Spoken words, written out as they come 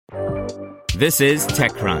This is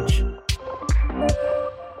TechCrunch.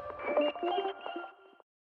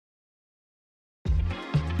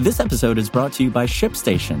 This episode is brought to you by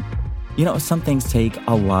ShipStation. You know, some things take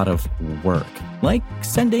a lot of work, like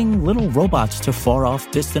sending little robots to far-off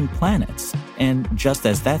distant planets. And just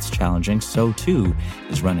as that's challenging, so too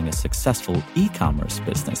is running a successful e-commerce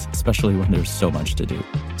business, especially when there's so much to do.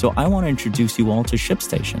 So I want to introduce you all to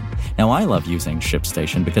ShipStation. Now, I love using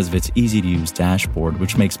ShipStation because of its easy-to-use dashboard,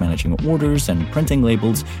 which makes managing orders and printing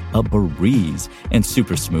labels a breeze and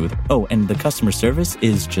super smooth. Oh, and the customer service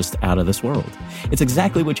is just out of this world. It's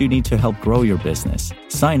exactly what you need to help grow your business.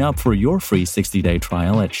 Sign up for your free 60-day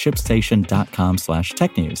trial at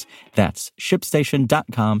shipstation.com/technews. That's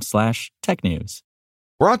shipstation.com/technews.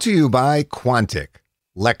 Brought to you by Quantic.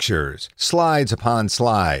 Lectures, slides upon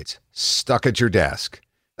slides, stuck at your desk.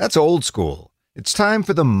 That's old school. It's time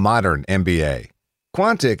for the modern MBA.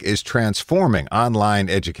 Quantic is transforming online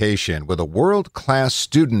education with a world-class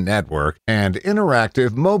student network and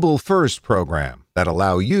interactive mobile-first program that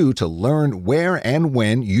allow you to learn where and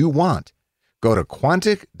when you want. Go to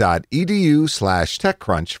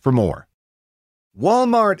quantic.edu/TechCrunch for more.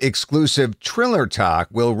 Walmart exclusive TrillerTok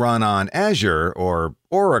will run on Azure or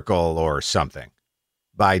Oracle or something.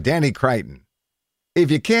 By Danny Crichton.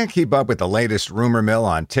 If you can't keep up with the latest rumor mill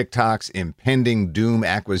on TikTok's impending Doom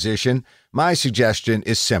acquisition, my suggestion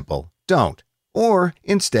is simple. Don't. Or,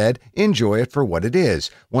 instead, enjoy it for what it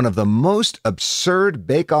is, one of the most absurd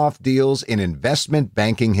bake-off deals in investment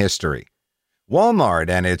banking history. Walmart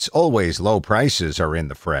and its always low prices are in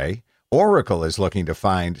the fray. Oracle is looking to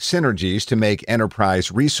find synergies to make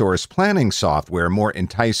enterprise resource planning software more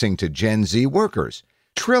enticing to Gen Z workers.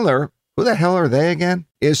 Triller, who the hell are they again,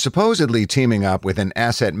 is supposedly teaming up with an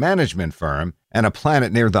asset management firm and a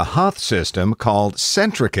planet near the Hoth system called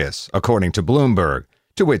Centricus, according to Bloomberg,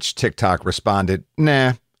 to which TikTok responded,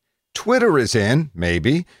 nah. Twitter is in,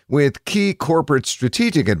 maybe, with key corporate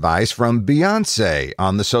strategic advice from Beyoncé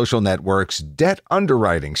on the social network's debt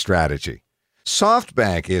underwriting strategy.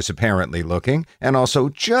 SoftBank is apparently looking and also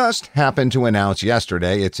just happened to announce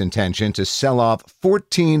yesterday its intention to sell off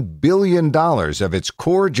 $14 billion of its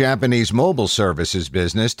core Japanese mobile services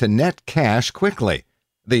business to net cash quickly.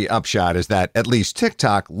 The upshot is that at least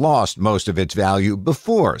TikTok lost most of its value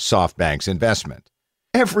before SoftBank's investment.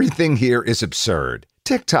 Everything here is absurd.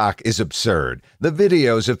 TikTok is absurd. The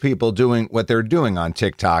videos of people doing what they're doing on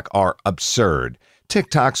TikTok are absurd.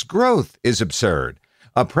 TikTok's growth is absurd.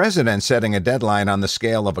 A president setting a deadline on the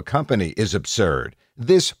scale of a company is absurd.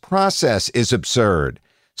 This process is absurd.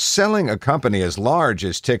 Selling a company as large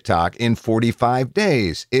as TikTok in 45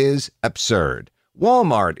 days is absurd.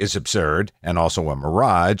 Walmart is absurd, and also a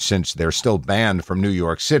mirage since they're still banned from New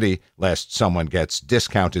York City lest someone gets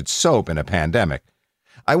discounted soap in a pandemic.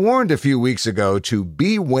 I warned a few weeks ago to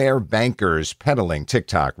beware bankers peddling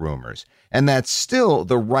TikTok rumors. And that's still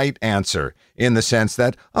the right answer in the sense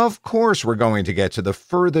that, of course, we're going to get to the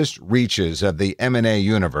furthest reaches of the M&A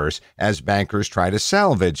universe as bankers try to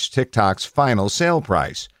salvage TikTok's final sale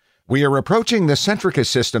price. We are approaching the Centricus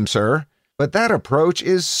system, sir. But that approach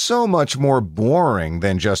is so much more boring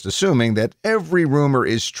than just assuming that every rumor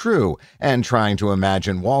is true and trying to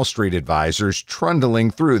imagine Wall Street advisors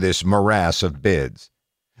trundling through this morass of bids.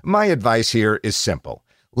 My advice here is simple.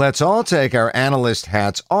 Let's all take our analyst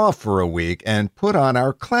hats off for a week and put on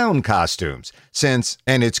our clown costumes, since,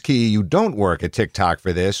 and it's key you don't work at TikTok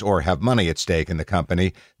for this or have money at stake in the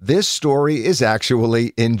company, this story is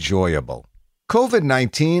actually enjoyable.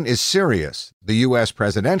 COVID-19 is serious. The U.S.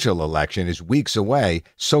 presidential election is weeks away.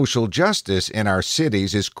 Social justice in our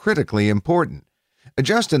cities is critically important.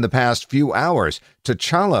 Just in the past few hours,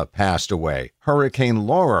 T'Challa passed away, Hurricane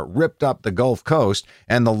Laura ripped up the Gulf Coast,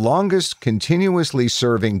 and the longest continuously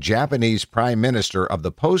serving Japanese prime minister of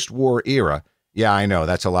the post-war era, yeah, I know,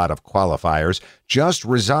 that's a lot of qualifiers, just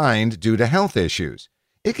resigned due to health issues.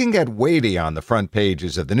 It can get weighty on the front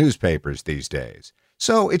pages of the newspapers these days.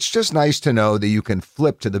 So it's just nice to know that you can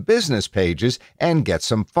flip to the business pages and get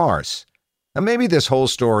some farce. Now, maybe this whole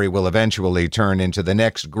story will eventually turn into the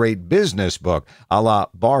next great business book, a la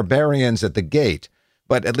Barbarians at the Gate.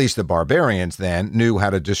 But at least the barbarians then knew how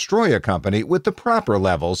to destroy a company with the proper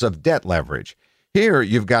levels of debt leverage. Here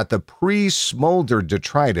you've got the pre-smoldered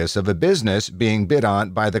detritus of a business being bid on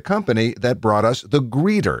by the company that brought us the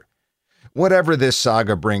greeter. Whatever this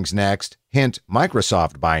saga brings next, hint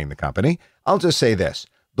Microsoft buying the company, I'll just say this.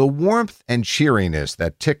 The warmth and cheeriness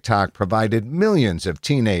that TikTok provided millions of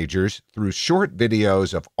teenagers through short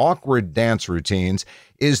videos of awkward dance routines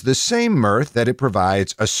is the same mirth that it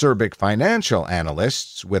provides acerbic financial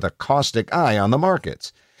analysts with a caustic eye on the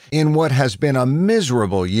markets. In what has been a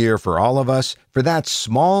miserable year for all of us, for that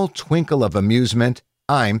small twinkle of amusement,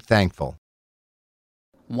 I'm thankful.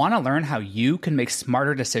 Want to learn how you can make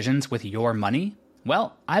smarter decisions with your money?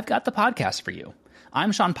 Well, I've got the podcast for you.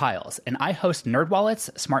 I'm Sean Piles, and I host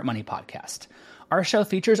NerdWallet's Smart Money Podcast. Our show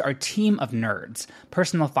features our team of nerds,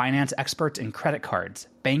 personal finance experts in credit cards,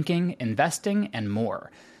 banking, investing, and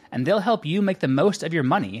more. And they'll help you make the most of your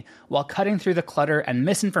money while cutting through the clutter and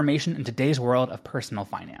misinformation in today's world of personal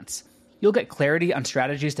finance. You'll get clarity on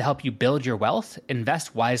strategies to help you build your wealth,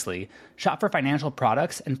 invest wisely, shop for financial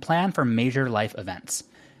products, and plan for major life events.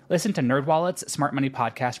 Listen to NerdWallet's Smart Money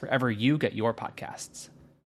Podcast wherever you get your podcasts.